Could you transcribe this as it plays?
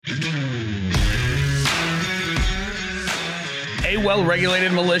A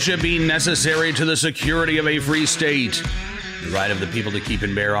well-regulated militia being necessary to the security of a free state. The right of the people to keep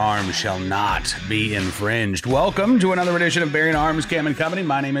and bear arms shall not be infringed. Welcome to another edition of Bearing Arms, Cam & Company.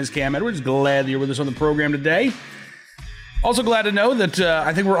 My name is Cam Edwards. Glad that you're with us on the program today. Also glad to know that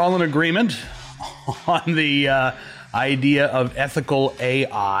I think we're all in agreement on the idea of ethical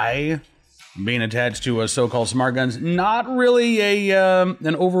AI being attached to so-called smart guns. Not really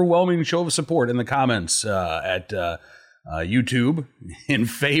an overwhelming show of support in the comments at YouTube in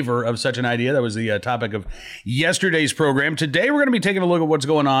favor of such an idea. That was the topic of yesterday's program. Today, we're going to be taking a look at what's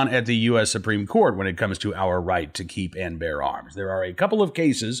going on at the U.S. Supreme Court when it comes to our right to keep and bear arms. There are a couple of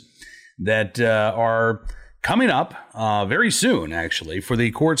cases that are coming up very soon, actually, for the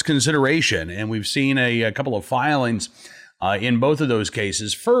court's consideration, and we've seen a couple of filings in both of those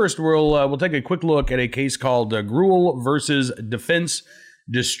cases. First, we'll take a quick look at a case called Gruel versus Defense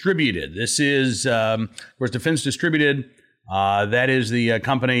Distributed. This is, of course, Defense Distributed. That is the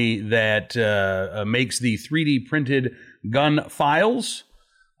company that makes the 3D printed gun files.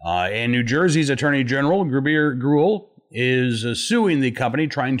 And New Jersey's Attorney General, Gruel, is suing the company,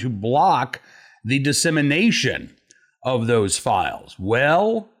 trying to block the dissemination of those files.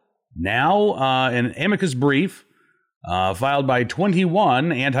 Well, now an amicus brief filed by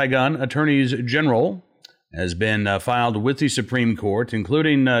 21 anti-gun attorneys general has been filed with the Supreme Court,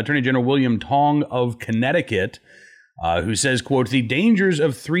 including Attorney General William Tong of Connecticut, who says, quote, "The dangers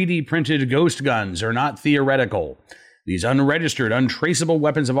of 3D printed ghost guns are not theoretical. These unregistered, untraceable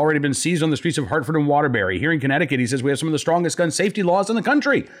weapons have already been seized on the streets of Hartford and Waterbury. Here in Connecticut," he says, "we have some of the strongest gun safety laws in the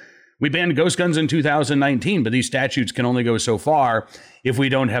country. We banned ghost guns in 2019, but these statutes can only go so far if we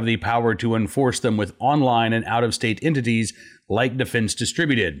don't have the power to enforce them with online and out-of-state entities like Defense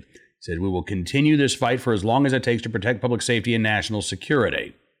Distributed. Said, we will continue this fight for as long as it takes to protect public safety and national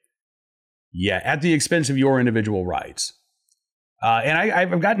security." Yeah, at the expense of your individual rights. And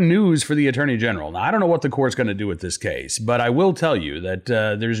I've got news for the Attorney General. Now, I don't know what the court's going to do with this case, but I will tell you that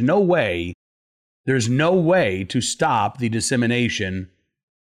there's no way to stop the dissemination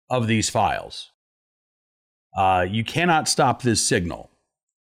of these files. You cannot stop this signal.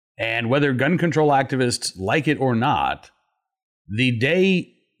 And whether gun control activists like it or not, the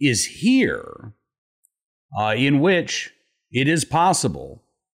day is here in which it is possible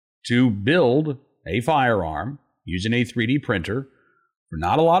to build a firearm using a 3D printer for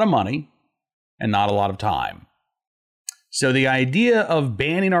not a lot of money and not a lot of time. So the idea of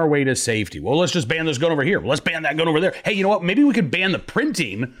banning our way to safety, well, let's just ban this gun over here. Let's ban that gun over there. Hey, you know what? Maybe we could ban the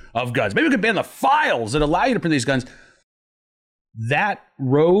printing of guns. Maybe we could ban the files that allow you to print these guns. That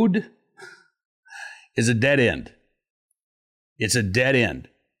road is a dead end. It's a dead end.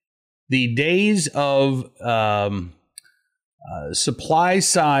 The days of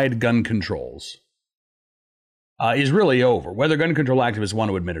supply-side gun controls is really over, whether gun control activists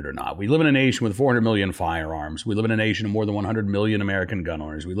want to admit it or not. We live in a nation with 400 million firearms. We live in a nation of more than 100 million American gun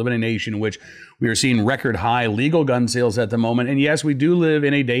owners. We live in a nation in which we are seeing record high legal gun sales at the moment. And yes, we do live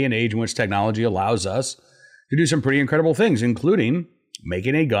in a day and age in which technology allows us to do some pretty incredible things, including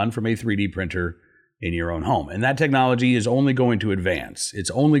making a gun from a 3D printer in your own home. And that technology is only going to advance.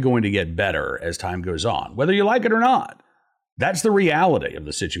 It's only going to get better as time goes on, whether you like it or not. That's the reality of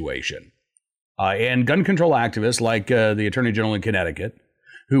the situation. And gun control activists like the Attorney General in Connecticut,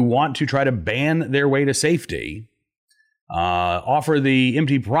 who want to try to ban their way to safety, offer the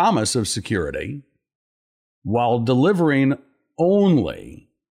empty promise of security while delivering only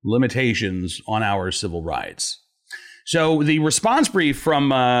limitations on our civil rights. So the response brief from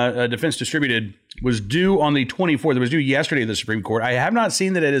Defense Distributed was due on the 24th. It was due yesterday to the Supreme Court. I have not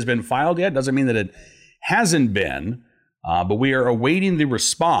seen that it has been filed yet. Doesn't mean that it hasn't been, but we are awaiting the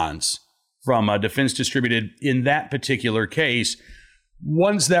response from Defense Distributed in that particular case.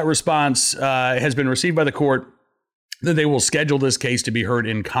 Once that response has been received by the court, then they will schedule this case to be heard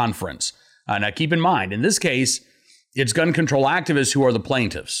in conference. Now, keep in mind, in this case, it's gun control activists who are the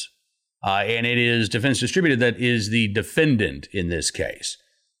plaintiffs. And it is Defense Distributed that is the defendant in this case.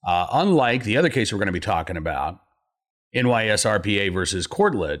 Unlike the other case we're going to be talking about, NYSRPA versus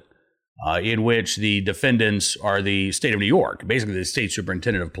Cortlet, in which the defendants are the state of New York, basically the state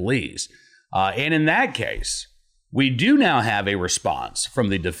superintendent of police. And in that case, we do now have a response from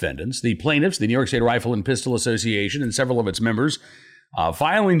the defendants, the plaintiffs, the New York State Rifle and Pistol Association, and several of its members,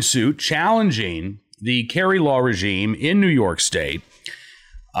 filing suit challenging the carry law regime in New York State.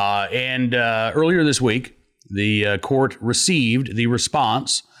 And earlier this week, the court received the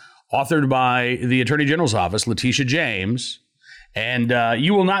response authored by the Attorney General's office, Letitia James. And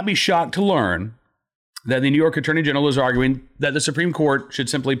you will not be shocked to learn that the New York Attorney General is arguing that the Supreme Court should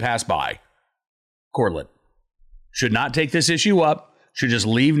simply pass by Cortlet. should not take this issue up, should just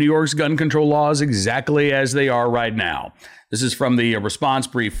leave New York's gun control laws exactly as they are right now. This is from the response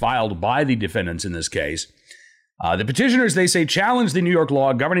brief filed by the defendants in this case. The petitioners, they say, challenge the New York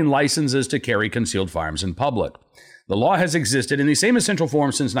law governing licenses to carry concealed firearms in public. The law has existed in the same essential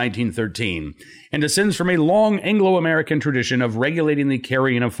form since 1913 and descends from a long Anglo-American tradition of regulating the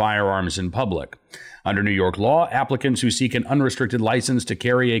carrying of firearms in public. Under New York law, applicants who seek an unrestricted license to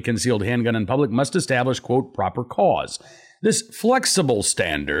carry a concealed handgun in public must establish, quote, proper cause. This flexible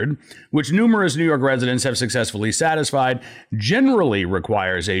standard, which numerous New York residents have successfully satisfied, generally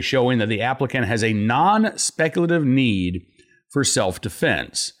requires a showing that the applicant has a non-speculative need for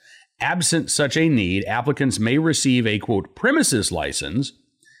self-defense. Absent such a need, applicants may receive a, quote, premises license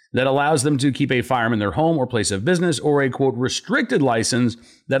that allows them to keep a firearm in their home or place of business, or a, quote, restricted license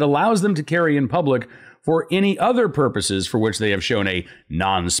that allows them to carry in public for any other purposes for which they have shown a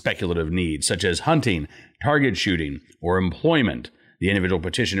non-speculative need, such as hunting, target shooting, or employment. The individual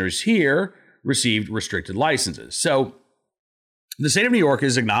petitioners here received restricted licenses. So the state of New York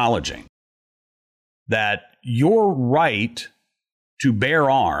is acknowledging that your right to bear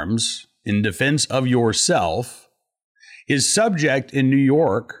arms in defense of yourself is subject in New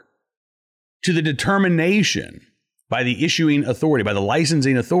York to the determination by the issuing authority, by the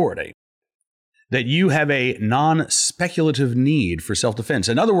licensing authority, that you have a non-speculative need for self-defense.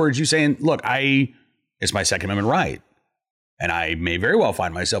 In other words, you saying, look, it's my Second Amendment right, and I may very well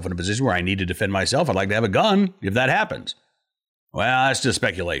find myself in a position where I need to defend myself. I'd like to have a gun if that happens. Well, that's just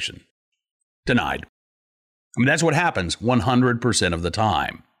speculation. Denied. I mean, that's what happens 100% of the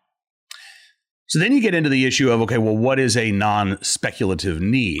time. So then you get into the issue of, okay, well, what is a non-speculative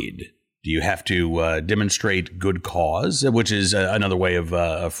need? Do you have to demonstrate good cause, which is another way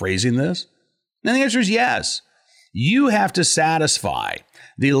of phrasing this? And the answer is yes. You have to satisfy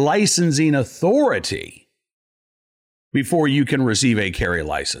the licensing authority before you can receive a carry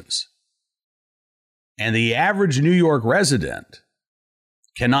license. And the average New York resident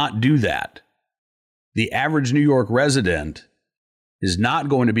cannot do that. The average New York resident is not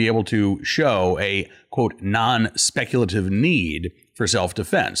going to be able to show a, quote, non-speculative need for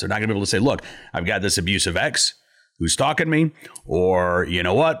self-defense. They're not going to be able to say, look, I've got this abusive ex who's stalking me, or, you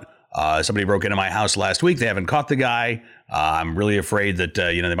know what, somebody broke into my house last week. They haven't caught the guy. I'm really afraid that,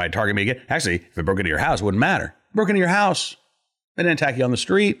 they might target me again. Actually, if it broke into your house, it wouldn't matter. It broke into your house. They didn't attack you on the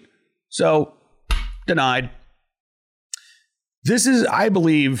street. So, denied. This is, I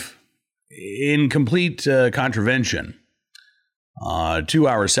believe, in complete contravention to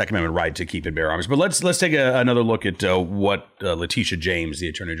our Second Amendment right to keep and bear arms. But let's take another look at what Letitia James, the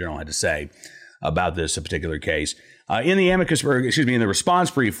Attorney General, had to say about this particular case. In the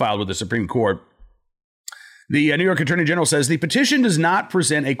response brief filed with the Supreme Court, the New York Attorney General says the petition does not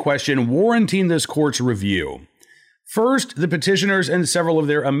present a question warranting this court's review. First, the petitioners and several of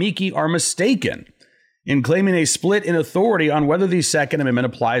their amici are mistaken in claiming a split in authority on whether the Second Amendment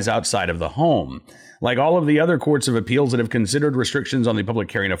applies outside of the home. Like all of the other courts of appeals that have considered restrictions on the public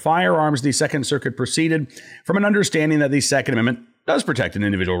carrying of firearms, the Second Circuit proceeded from an understanding that the Second Amendment does protect an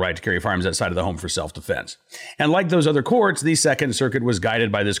individual right to carry firearms outside of the home for self-defense. And like those other courts, the Second Circuit was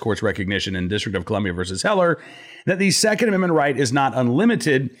guided by this court's recognition in District of Columbia versus Heller that the Second Amendment right is not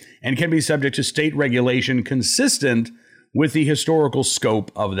unlimited and can be subject to state regulation consistent with the historical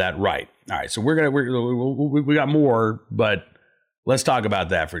scope of that right. All right, so we got more, but let's talk about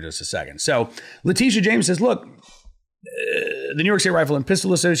that for just a second. So Letitia James says, look, the New York State Rifle and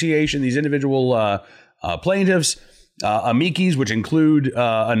Pistol Association, these individual plaintiffs, amicis, which include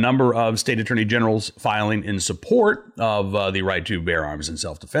a number of state attorney generals filing in support of the right to bear arms in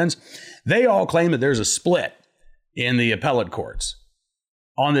self-defense, they all claim that there's a split in the appellate courts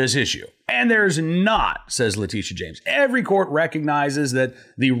on this issue. And there's not, says Letitia James. Every court recognizes that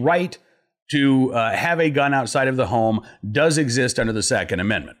the right to have a gun outside of the home does exist under the Second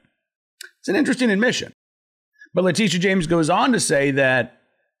Amendment. It's an interesting admission. But Letitia James goes on to say that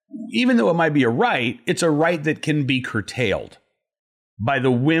even though it might be a right, it's a right that can be curtailed by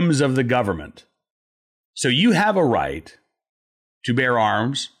the whims of the government. So you have a right to bear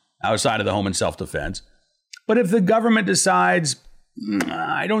arms outside of the home in self-defense. But if the government decides,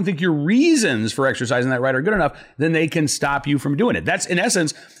 I don't think your reasons for exercising that right are good enough, then they can stop you from doing it. That's, in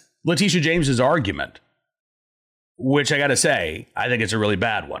essence, Letitia James's argument, which I got to say, I think it's a really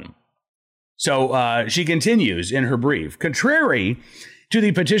bad one. So she continues in her brief, contrary to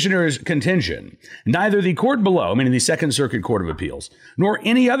the petitioner's contention, neither the court below, meaning the Second Circuit Court of Appeals, nor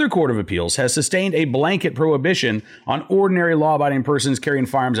any other court of appeals has sustained a blanket prohibition on ordinary law-abiding persons carrying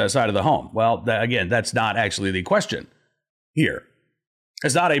firearms outside of the home. Well, again, that's not actually the question here.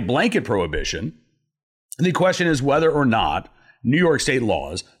 It's not a blanket prohibition. And the question is whether or not New York state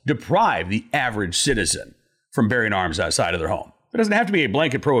laws deprive the average citizen from bearing arms outside of their home. It doesn't have to be a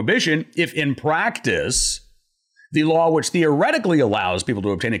blanket prohibition if in practice, the law which theoretically allows people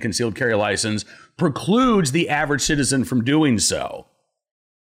to obtain a concealed carry license precludes the average citizen from doing so.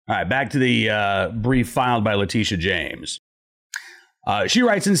 All right, back to the brief filed by Letitia James. She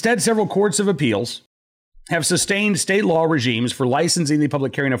writes, instead, several courts of appeals have sustained state law regimes for licensing the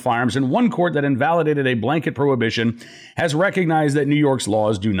public carrying of firearms, and one court that invalidated a blanket prohibition has recognized that New York's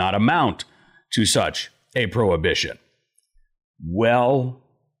laws do not amount to such a prohibition. Well,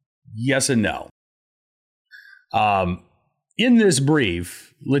 yes and no. In this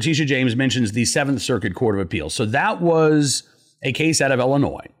brief, Letitia James mentions the Seventh Circuit Court of Appeals. So that was a case out of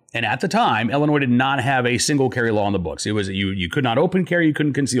Illinois. And at the time, Illinois did not have a single carry law in the books. It was you could not open carry, you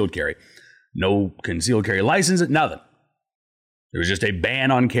couldn't concealed carry. No concealed carry license, nothing. There was just a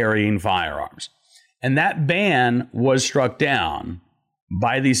ban on carrying firearms. And that ban was struck down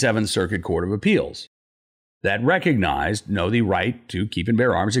by the Seventh Circuit Court of Appeals that recognized, no, the right to keep and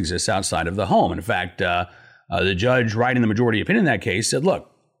bear arms exists outside of the home. In fact, the judge writing the majority opinion in that case said,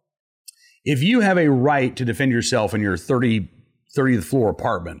 look, if you have a right to defend yourself in your 30th floor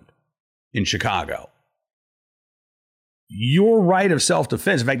apartment in Chicago, your right of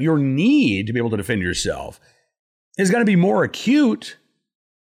self-defense, in fact, your need to be able to defend yourself is going to be more acute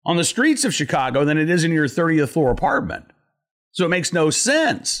on the streets of Chicago than it is in your 30th floor apartment. So it makes no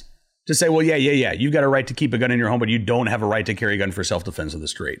sense to say, well, yeah, you've got a right to keep a gun in your home, but you don't have a right to carry a gun for self-defense in the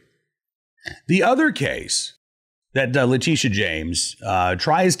street. The other case that Letitia James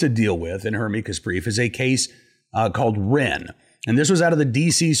tries to deal with in her amicus brief is a case called Wren. And this was out of the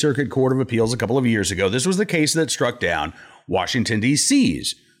D.C. Circuit Court of Appeals a couple of years ago. This was the case that struck down Washington,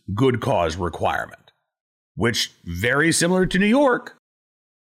 D.C.'s good cause requirement, which, very similar to New York,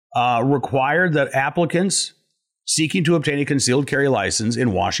 required that applicants seeking to obtain a concealed carry license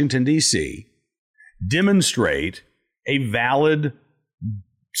in Washington, D.C. demonstrate a valid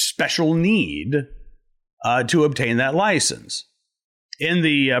special need to obtain that license. In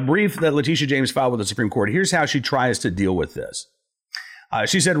the brief that Letitia James filed with the Supreme Court, here's how she tries to deal with this.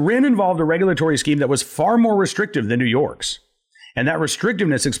 She said, Wren involved a regulatory scheme that was far more restrictive than New York's. And that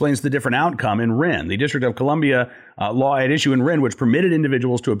restrictiveness explains the different outcome in Wren. The District of Columbia law at issue in Wren, which permitted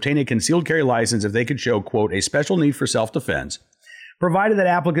individuals to obtain a concealed carry license if they could show, quote, a special need for self-defense, provided that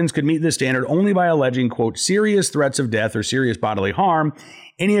applicants could meet this standard only by alleging, quote, serious threats of death or serious bodily harm,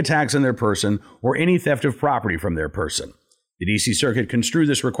 any attacks on their person, or any theft of property from their person. The D.C. Circuit construed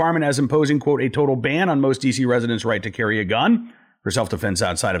this requirement as imposing, quote, a total ban on most D.C. residents' right to carry a gun for self-defense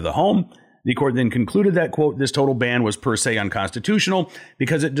outside of the home. The court then concluded that, quote, this total ban was per se unconstitutional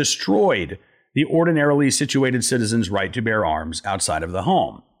because it destroyed the ordinarily situated citizen's right to bear arms outside of the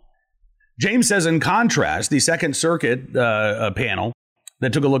home. James says, in contrast, the Second Circuit panel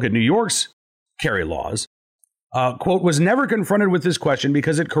that took a look at New York's carry laws, quote, was never confronted with this question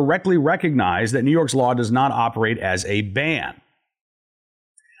because it correctly recognized that New York's law does not operate as a ban.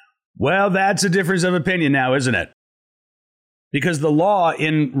 Well, that's a difference of opinion now, isn't it? Because the law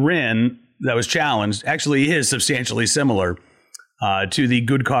in Wren that was challenged actually is substantially similar to the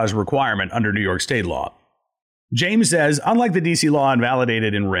good cause requirement under New York state law. James says, unlike the D.C. law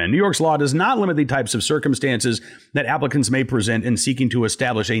invalidated in Wren, New York's law does not limit the types of circumstances that applicants may present in seeking to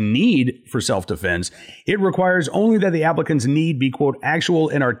establish a need for self-defense. It requires only that the applicant's need be, quote, actual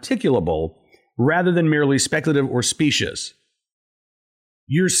and articulable rather than merely speculative or specious.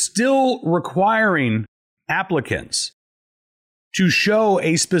 You're still requiring applicants to show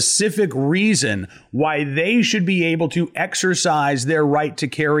a specific reason why they should be able to exercise their right to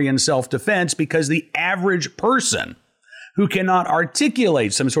carry in self-defense, because the average person who cannot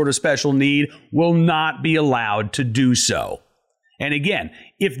articulate some sort of special need will not be allowed to do so. And again,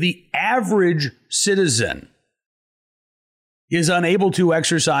 if the average citizen is unable to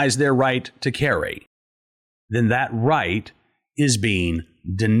exercise their right to carry, then that right is being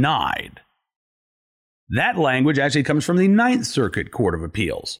denied. That language actually comes from the Ninth Circuit Court of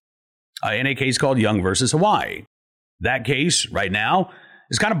Appeals in a case called Young versus Hawaii. That case right now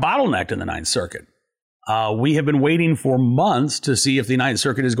is kind of bottlenecked in the Ninth Circuit. We have been waiting for months to see if the Ninth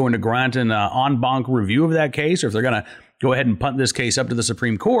Circuit is going to grant an en banc review of that case, or if they're going to go ahead and punt this case up to the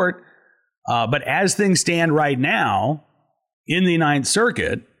Supreme Court. But as things stand right now in the Ninth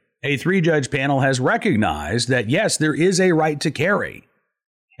Circuit, a 3-judge panel has recognized that, yes, there is a right to carry.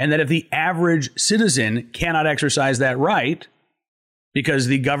 And that if the average citizen cannot exercise that right because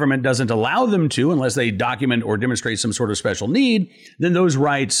the government doesn't allow them to unless they document or demonstrate some sort of special need, then those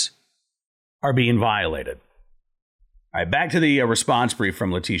rights are being violated. All right, back to the response brief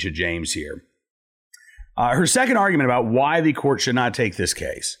from Letitia James here. Her second argument about why the court should not take this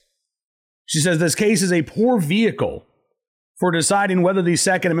case. She says this case is a poor vehicle for deciding whether the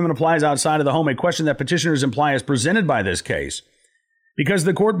Second Amendment applies outside of the home, a question that petitioners imply is presented by this case, because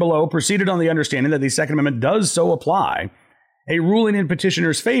the court below proceeded on the understanding that the Second Amendment does so apply. A ruling in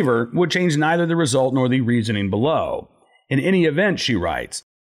petitioner's favor would change neither the result nor the reasoning below. In any event, she writes,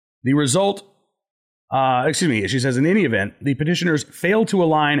 the result, she says, in any event, the petitioners fail to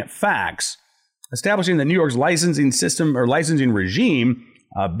align facts establishing that New York's licensing system or licensing regime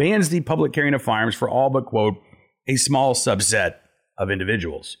bans the public carrying of firearms for all but, quote, a small subset of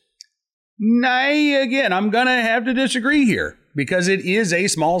individuals. Again, I'm going to have to disagree here because it is a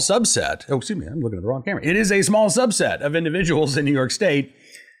small subset. Oh, excuse me, I'm looking at the wrong camera. It is a small subset of individuals in New York State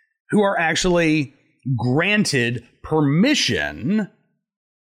who are actually granted permission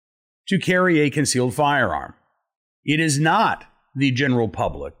to carry a concealed firearm. It is not the general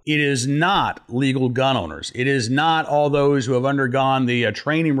public. It is not legal gun owners. It is not all those who have undergone the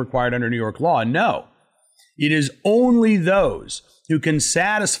training required under New York law. No, it is only those who can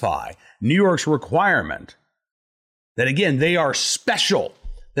satisfy New York's requirement that, again, they are special,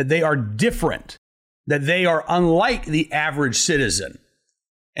 that they are different, that they are unlike the average citizen.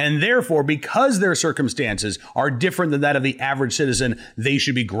 And therefore, because their circumstances are different than that of the average citizen, they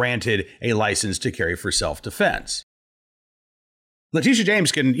should be granted a license to carry for self-defense. Letitia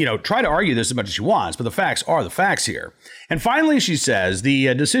James can, try to argue this as much as she wants, but the facts are the facts here. And finally, she says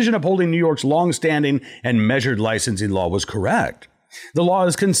the decision upholding New York's longstanding and measured licensing law was correct. The law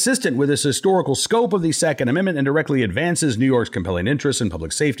is consistent with its historical scope of the Second Amendment and directly advances New York's compelling interests in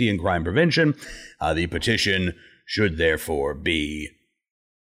public safety and crime prevention. The petition should therefore be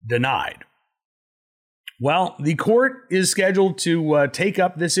denied. Well, the court is scheduled to take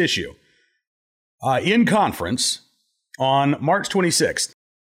up this issue in conference on March 26th.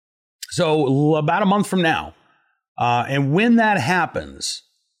 So about a month from now. And when that happens,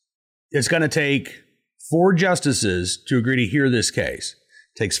 it's going to take 4 justices to agree to hear this case.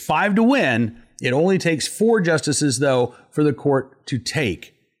 It takes 5 to win. It only takes 4 justices, though, for the court to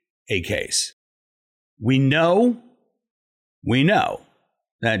take a case. We know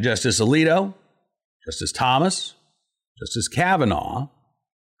that Justice Alito, Justice Thomas, Justice Kavanaugh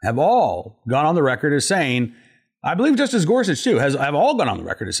have all gone on the record as saying, I believe Justice Gorsuch, too, have all gone on the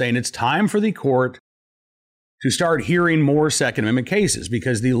record as saying it's time for the court to start hearing more Second Amendment cases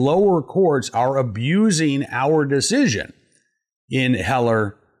because the lower courts are abusing our decision in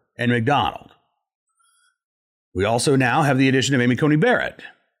Heller and McDonald. We also now have the addition of Amy Coney Barrett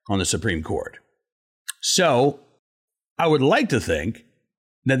on the Supreme Court. So I would like to think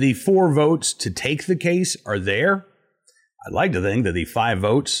that the 4 votes to take the case are there. I'd like to think that the 5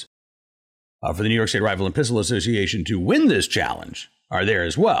 votes for the New York State Rifle and Pistol Association to win this challenge are there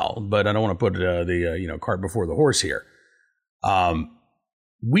as well. But I don't want to put the cart before the horse here.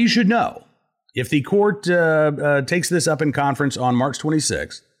 We should know if the court takes this up in conference on March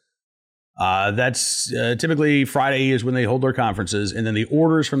 26th. That's typically Friday is when they hold their conferences, and then the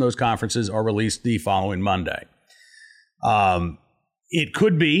orders from those conferences are released the following Monday. It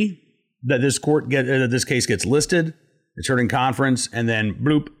could be that this case gets listed, it's heard in conference, and then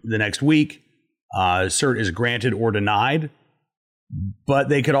bloop, the next week, cert is granted or denied. But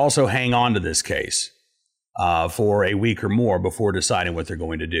they could also hang on to this case for a week or more before deciding what they're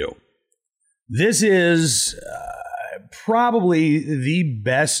going to do. This is probably the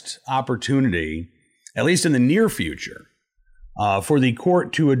best opportunity, at least in the near future, for the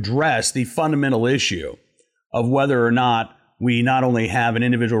court to address the fundamental issue of whether or not we not only have an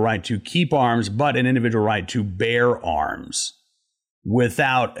individual right to keep arms, but an individual right to bear arms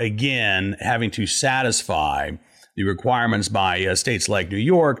without, again, having to satisfy the requirements by states like New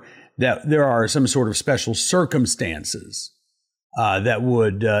York that there are some sort of special circumstances that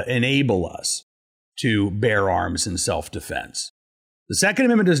would enable us to bear arms in self-defense. The Second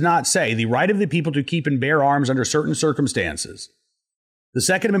Amendment does not say the right of the people to keep and bear arms under certain circumstances. The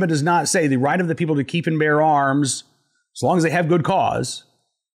Second Amendment does not say the right of the people to keep and bear arms as long as they have good cause.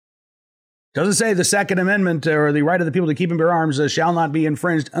 It doesn't say the Second Amendment or the right of the people to keep and bear arms shall not be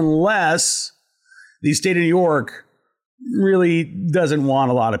infringed unless the state of New York really doesn't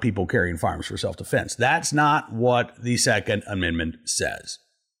want a lot of people carrying firearms for self-defense. That's not what the Second Amendment says.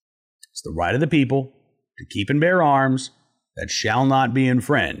 It's the right of the people to keep and bear arms that shall not be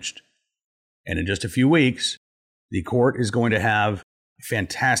infringed. And in just a few weeks, the court is going to have a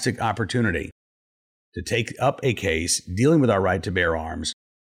fantastic opportunity to take up a case dealing with our right to bear arms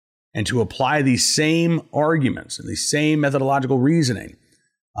and to apply the same arguments and the same methodological reasoning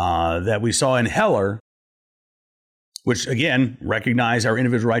that we saw in Heller, which, again, recognize our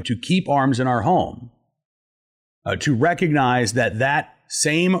individual right to keep arms in our home, to recognize that that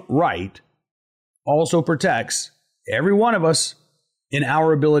same right also protects every one of us in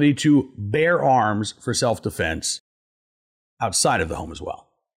our ability to bear arms for self-defense outside of the home as well.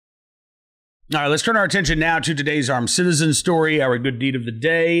 All right, let's turn our attention now to today's armed citizen story, our good deed of the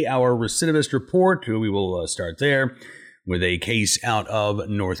day, our recidivist report. We will start there with a case out of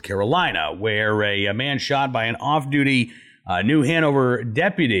North Carolina where a man shot by an off-duty New Hanover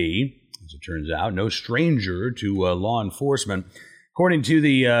deputy, as it turns out, no stranger to law enforcement. According to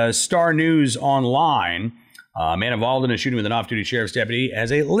the Star News Online, a man involved in a shooting with an off-duty sheriff's deputy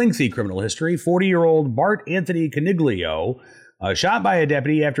has a lengthy criminal history. 40-year-old Bart Anthony Coniglio shot by a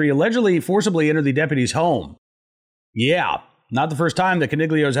deputy after he allegedly forcibly entered the deputy's home. Yeah, not the first time that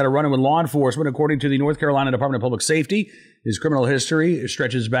Coniglio's had a run-in with law enforcement. According to the North Carolina Department of Public Safety, his criminal history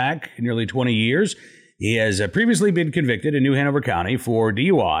stretches back nearly 20 years. He has previously been convicted in New Hanover County for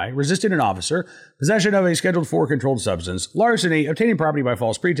DUI, resisting an officer, possession of a Schedule IV controlled substance, larceny, obtaining property by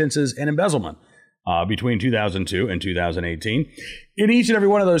false pretenses, and embezzlement between 2002 and 2018. In each and every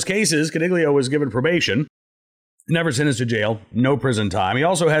one of those cases, Coniglio was given probation, never sentenced to jail, no prison time. He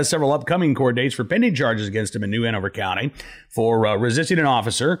also has several upcoming court dates for pending charges against him in New Hanover County for resisting an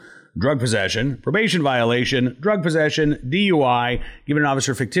officer, drug possession, probation violation, drug possession, DUI, giving an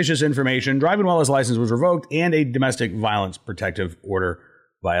officer fictitious information, driving while his license was revoked, and a domestic violence protective order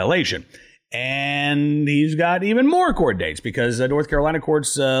violation. And he's got even more court dates because North Carolina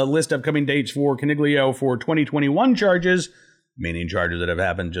courts list upcoming dates for Coniglio for 2021 charges, meaning charges that have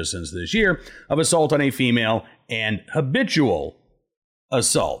happened just since this year, of assault on a female and habitual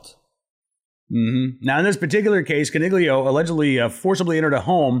assault. Now, in this particular case, Coniglio allegedly forcibly entered a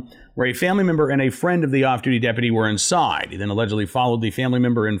home where a family member and a friend of the off-duty deputy were inside. He then allegedly followed the family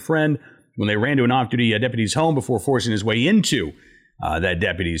member and friend when they ran to an off-duty deputy's home before forcing his way into that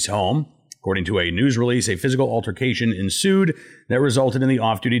deputy's home. According to a news release, a physical altercation ensued that resulted in the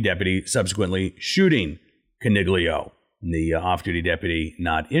off-duty deputy subsequently shooting Coniglio. The off-duty deputy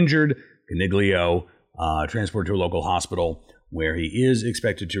not injured. Coniglio transported to a local hospital where he is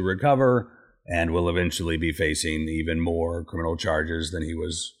expected to recover and will eventually be facing even more criminal charges than he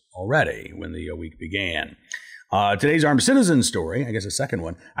was already when the week began. Today's armed citizen story, I guess a second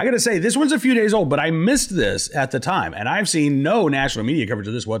one. I got to say, this one's a few days old, but I missed this at the time, and I've seen no national media coverage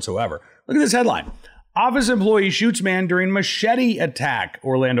of this whatsoever. Look at this headline. Office employee shoots man during machete attack,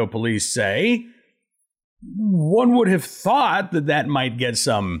 Orlando police say. One would have thought that that might get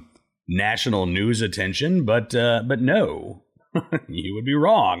some national news attention, but no, you would be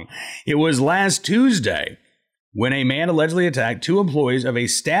wrong. It was last Tuesday when a man allegedly attacked two employees of a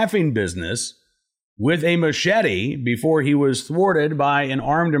staffing business with a machete before he was thwarted by an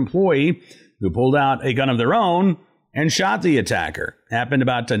armed employee who pulled out a gun of their own and shot the attacker. Happened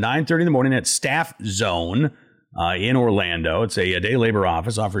about 9:30 in the morning at Staff Zone in Orlando. It's a day labor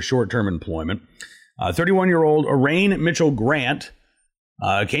office, offers short-term employment. 31-year-old Arain Mitchell Grant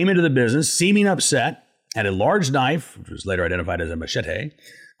came into the business seeming upset, had a large knife, which was later identified as a machete.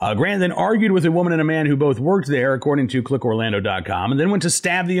 Grant then argued with a woman and a man who both worked there, according to ClickOrlando.com, and then went to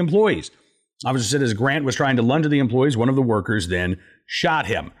stab the employees. Officer said as Grant was trying to lunge at the employees, one of the workers then shot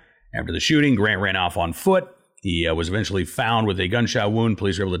him. After the shooting, Grant ran off on foot. He was eventually found with a gunshot wound.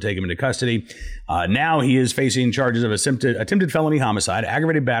 Police were able to take him into custody. Now he is facing charges of attempted felony homicide,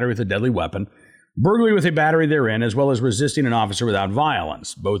 aggravated battery with a deadly weapon, burglary with a battery therein, as well as resisting an officer without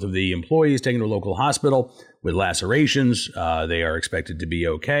violence. Both of the employees taken to a local hospital with lacerations. They are expected to be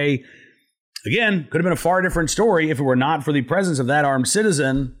okay. Again, could have been a far different story if it were not for the presence of that armed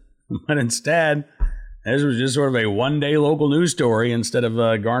citizen. But instead, this was just sort of a one-day local news story instead of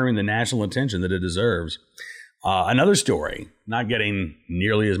garnering the national attention that it deserves. Another story, not getting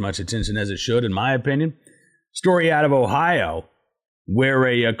nearly as much attention as it should, in my opinion. Story out of Ohio, where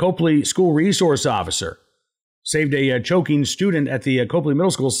a Copley school resource officer saved a choking student at the Copley Middle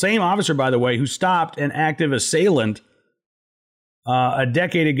School. Same officer, by the way, who stopped an active assailant a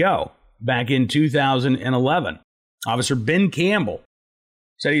decade ago, back in 2011. Officer Ben Campbell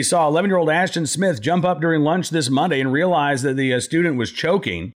said he saw 11-year-old Ashton Smith jump up during lunch this Monday and realized that the student was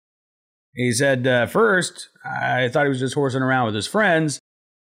choking. He said, first, I thought he was just horsing around with his friends,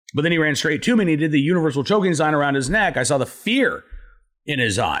 but then he ran straight to me and he did the universal choking sign around his neck. I saw the fear in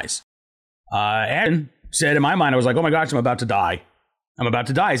his eyes. Ashton said, in my mind, I was like, oh my gosh, I'm about to die. I'm about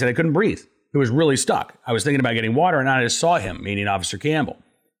to die. He said, I couldn't breathe. It was really stuck. I was thinking about getting water and I just saw him, meaning Officer Campbell.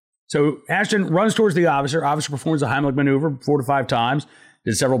 So Ashton runs towards the officer. Officer performs a Heimlich maneuver 4 to 5 times.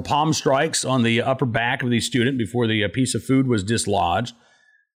 Did several palm strikes on the upper back of the student before the piece of food was dislodged.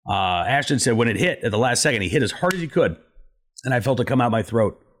 Ashton said when it hit at the last second, he hit as hard as he could, and I felt it come out my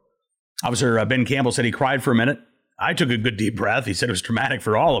throat. Officer Ben Campbell said he cried for a minute, I took a good deep breath. He said it was traumatic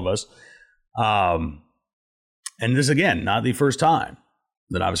for all of us. And this, again, not the first time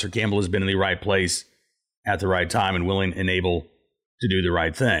that Officer Campbell has been in the right place at the right time and willing and able to do the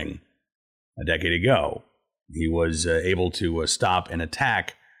right thing. A decade ago, he was able to stop an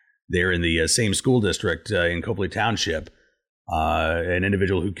attack there in the same school district in Copley Township, an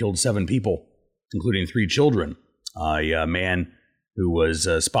individual who killed 7 people, including 3 children. A man who was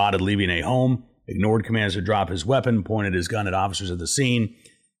spotted leaving a home, ignored commands to drop his weapon, pointed his gun at officers at the scene,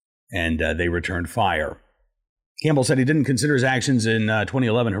 and they returned fire. Campbell said he didn't consider his actions in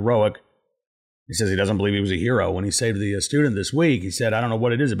 2011 heroic. He says he doesn't believe he was a hero. When he saved the student this week, he said, "I don't know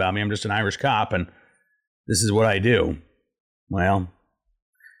what it is about me. I'm just an Irish cop, and this is what I do." Well,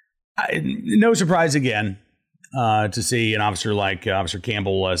 no surprise again to see an officer like Officer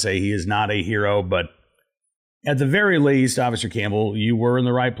Campbell say he is not a hero, but at the very least, Officer Campbell, you were in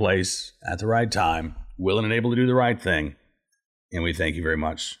the right place at the right time, willing and able to do the right thing, and we thank you very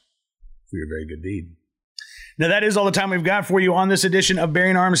much for your very good deed. Now, that is all the time we've got for you on this edition of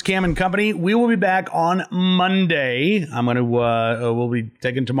Bearing Arms Cam and Company. We will be back on Monday. We'll be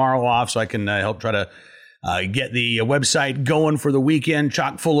taking tomorrow off so I can help try to get the website going for the weekend,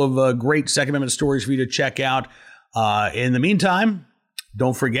 chock full of great Second Amendment stories for you to check out. In the meantime,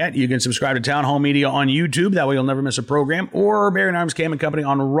 don't forget, you can subscribe to Town Hall Media on YouTube. That way you'll never miss a program. Or Bearing Arms Cam and Company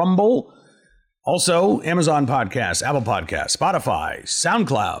on Rumble. Also, Amazon Podcasts, Apple Podcasts, Spotify,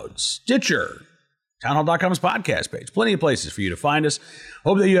 SoundCloud, Stitcher, townhall.com's podcast page. Plenty of places for you to find us.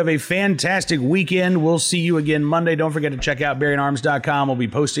 Hope that you have a fantastic weekend. We'll see you again Monday. Don't forget to check out bearingarms.com. We'll be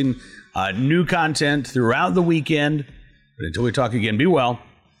posting new content throughout the weekend. But until we talk again, be well,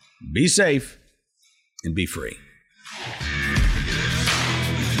 be safe, and be free.